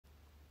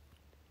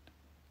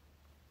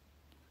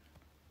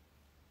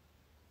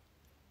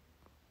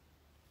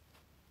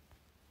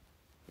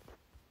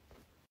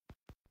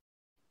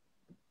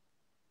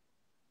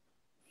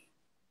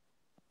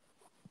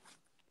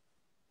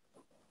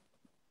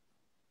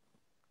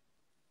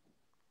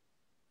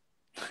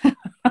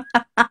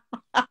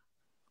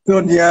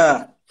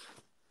Dunya,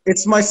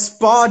 it's my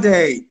spa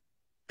day.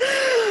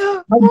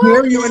 How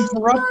dare you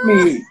interrupt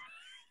me?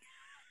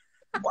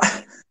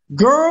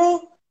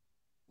 Girl,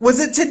 was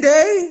it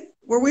today?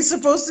 Were we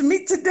supposed to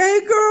meet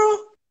today,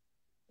 girl?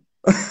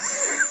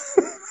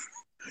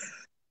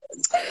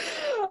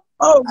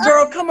 Oh,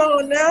 girl, come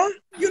on now.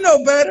 You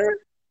know better.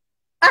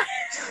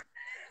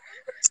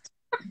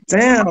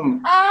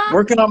 Damn.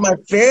 Working on my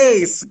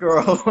face,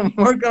 girl. I'm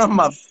working on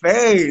my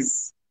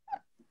face.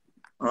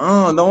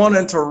 Oh, don't want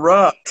to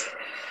interrupt.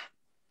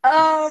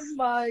 Oh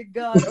my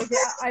God. Okay,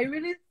 I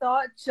really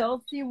thought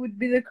Chelsea would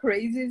be the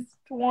craziest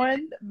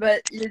one,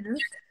 but you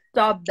just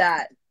stopped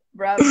that.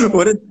 What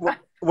Bravo. did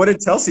what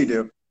did Chelsea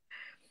do?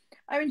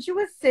 I mean, she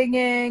was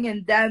singing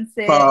and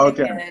dancing Oh,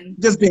 okay. and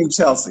Just being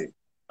Chelsea.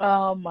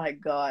 oh my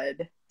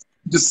God.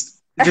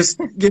 Just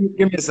give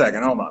me a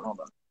second. Hold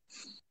on.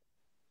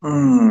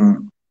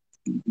 Mm,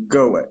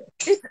 go away.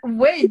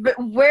 Wait, but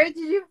where did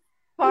you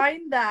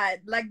find that?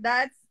 Like,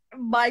 that's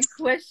my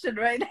question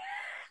right now.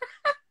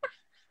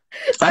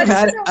 I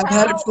don't know I've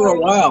had it how for a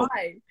or while.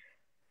 why.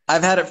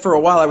 I've had it for a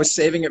while. I was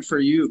saving it for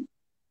you.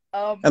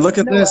 And look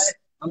You at know what? this.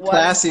 I'm What an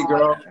classy,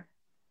 girl. honor.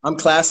 I'm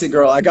classy,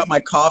 girl. I got my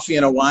coffee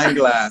in a wine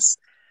glass.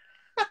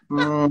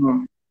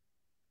 Mm,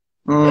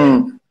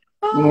 mm,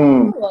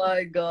 mm. Oh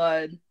my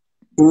God.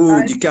 Ooh,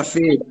 I'm du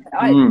café.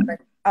 I Mm.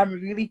 like I'm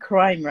really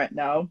crying right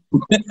now.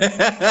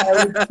 I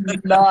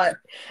would not.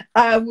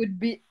 I would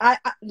be. I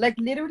like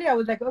literally. I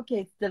was like, okay,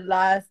 it's the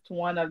last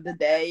one of the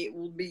day. It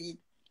will be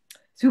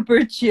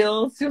super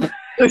chill, super.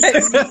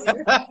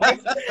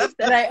 Relaxed.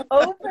 Then I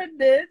opened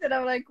this and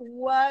I'm like,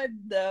 what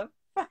the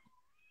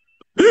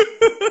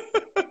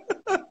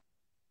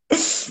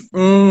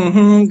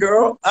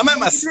Girl. I'm at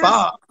my You look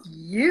spa.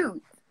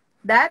 cute.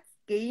 That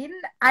skin,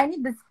 I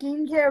need the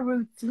skincare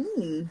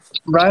routine.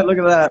 Right? Look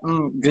at that.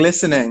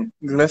 Glistening.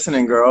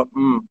 Glistening, girl.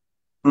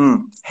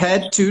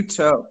 Head to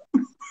toe.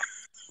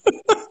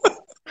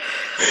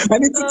 I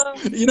need Uh,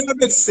 to, I've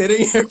been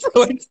sitting here for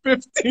like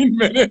 15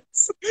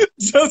 minutes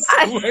just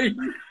I,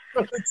 waiting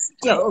for this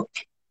joke.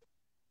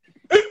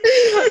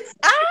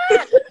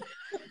 ah!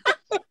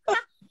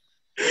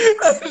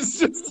 I've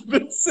just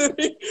been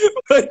sitting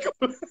like,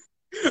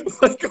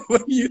 like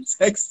when you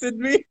texted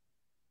me.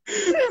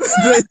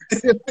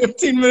 The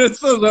 15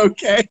 minutes was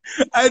okay.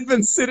 I'd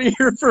been sitting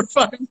here for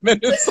 5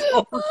 minutes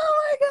already. Oh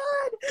my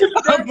God.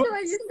 I'm That's why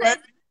you said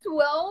sweating.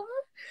 12?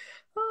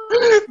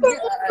 Oh my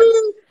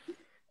God.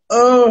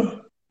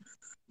 Oh,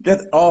 get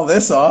all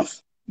this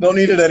off. Don't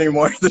need it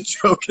anymore. The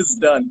joke is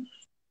done.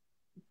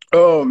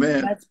 Oh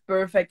man. That's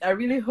perfect.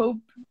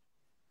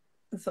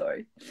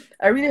 Sorry.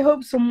 I really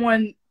hope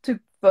someone took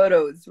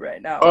photos right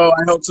now. Oh,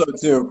 I hope so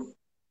too.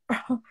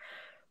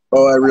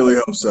 Oh, I really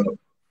hope so.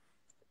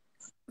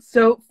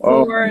 So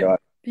Oh my for God.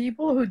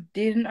 people who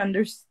didn't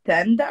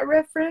understand that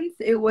reference,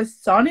 it was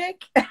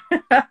Sonic.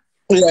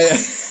 Yeah,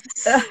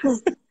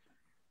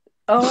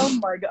 Oh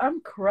my God, I'm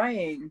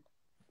crying.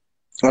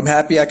 I'm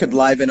happy I could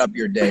liven up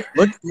your day.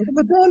 Look at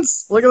the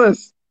dance. Look at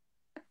this.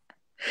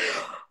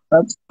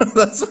 That's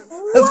that's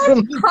What?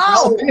 been me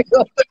How? following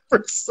up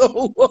for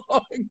so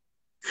long.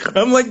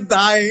 I'm like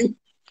dying.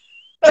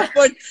 I'm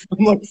like,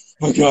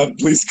 oh God,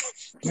 please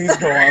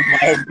go on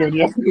live,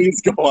 Dunya.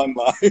 Please go on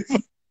live.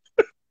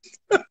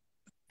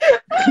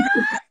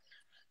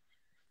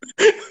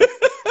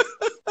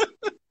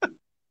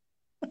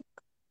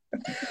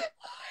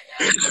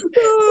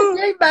 Can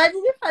you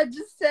imagine if I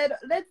just said,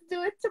 let's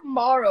do it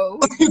tomorrow?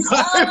 Oh my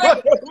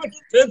I would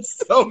have been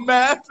so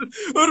mad.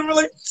 I would have been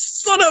like,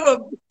 son of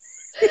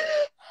a.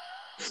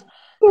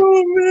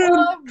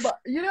 Oh man.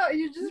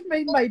 You just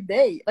made my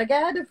day. Like I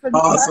had a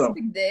Awesome.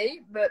 fantastic day,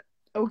 but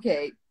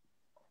okay.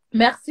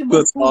 Merci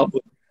That's beaucoup.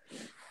 awesome.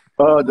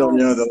 Oh,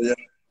 Dunya, Dunya.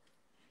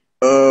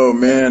 Oh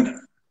man.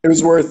 It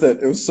was worth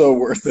it. It was so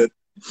worth it.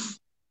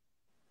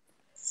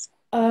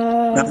 How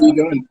are Uh, you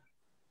doing?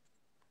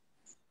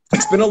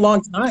 It's been a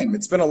long time.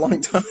 It's been a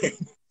long time.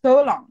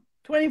 so long.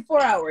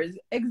 24 hours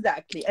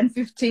exactly and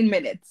 15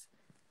 minutes.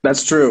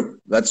 That's true.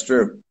 That's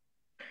true.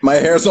 My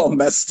hair's all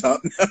messed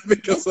up now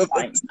because It's of the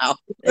fine. towel.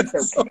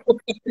 It's So,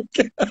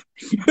 okay.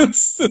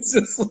 it's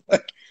just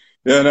like,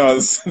 yeah, no,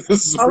 this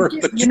is worth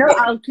the joke.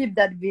 I'll keep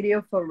that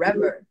video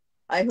forever.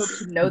 I hope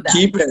you know that.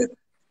 Keep it.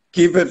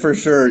 Keep it for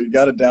sure. You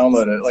got to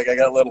download it. Like, I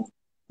got a little,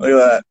 look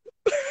at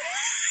that.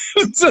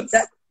 It's just,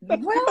 That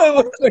well, I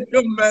look like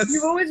a you've mess.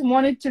 always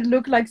wanted to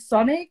look like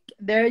Sonic.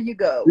 There you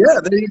go.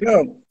 Yeah, there you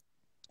go.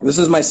 This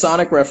is my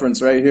Sonic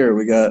reference right here.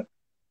 We got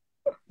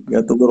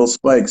the little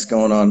spikes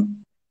going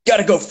on.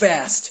 Gotta go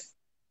fast.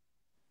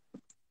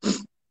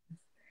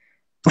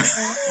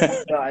 Oh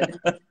my God.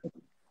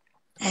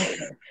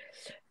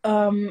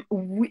 Okay.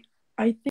 We I think